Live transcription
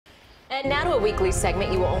And now to a weekly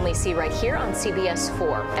segment you will only see right here on CBS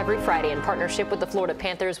 4. Every Friday, in partnership with the Florida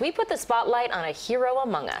Panthers, we put the spotlight on a hero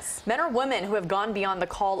among us. Men or women who have gone beyond the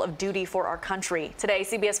call of duty for our country. Today,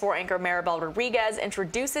 CBS 4 anchor Maribel Rodriguez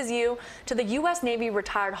introduces you to the U.S. Navy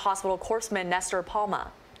retired hospital corpsman Nestor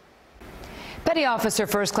Palma. Petty Officer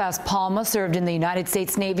First Class Palma served in the United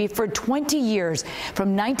States Navy for 20 years,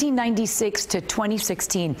 from 1996 to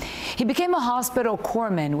 2016. He became a hospital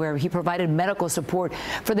corpsman where he provided medical support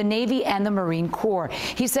for the Navy and the Marine Corps.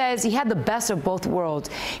 He says he had the best of both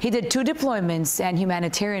worlds. He did 2 deployments and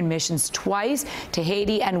humanitarian missions, twice to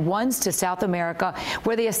Haiti and once to South America,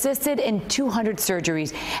 where they assisted in 200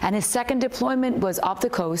 surgeries. And his second deployment was off the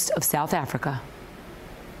coast of South Africa.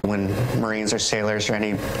 When Marines or sailors or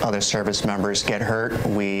any other service members get hurt,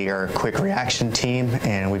 we are a quick reaction team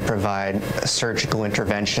and we provide surgical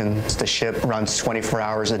interventions. The ship runs 24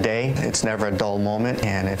 hours a day. It's never a dull moment,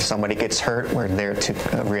 and if somebody gets hurt, we're there to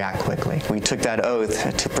react quickly. We took that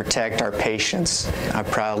oath to protect our patients. I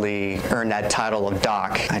proudly earned that title of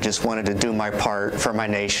Doc. I just wanted to do my part for my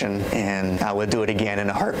nation, and I would do it again in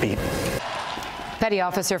a heartbeat. Petty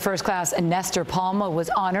Officer First Class Nestor Palma was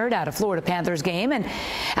honored at a Florida Panthers game, and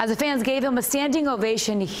as the fans gave him a standing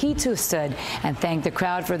ovation, he too stood and thanked the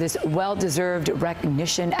crowd for this well-deserved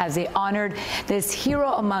recognition as they honored this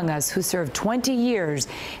hero among us who served 20 years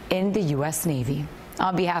in the U.S. Navy.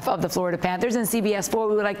 On behalf of the Florida Panthers and CBS 4,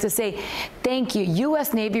 we would like to say thank you,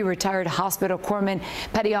 U.S. Navy retired hospital corpsman,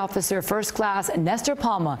 Petty Officer First Class Nestor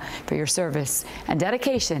Palma, for your service and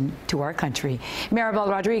dedication to our country. Maribel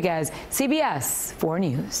Rodriguez, CBS 4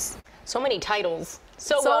 News. So many titles.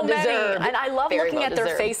 So well many. deserved. And I love looking at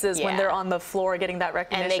their faces when Yeah. they're on the floor getting that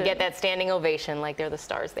recognition. And they get that standing ovation like they're the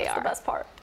stars they are. That's the best part.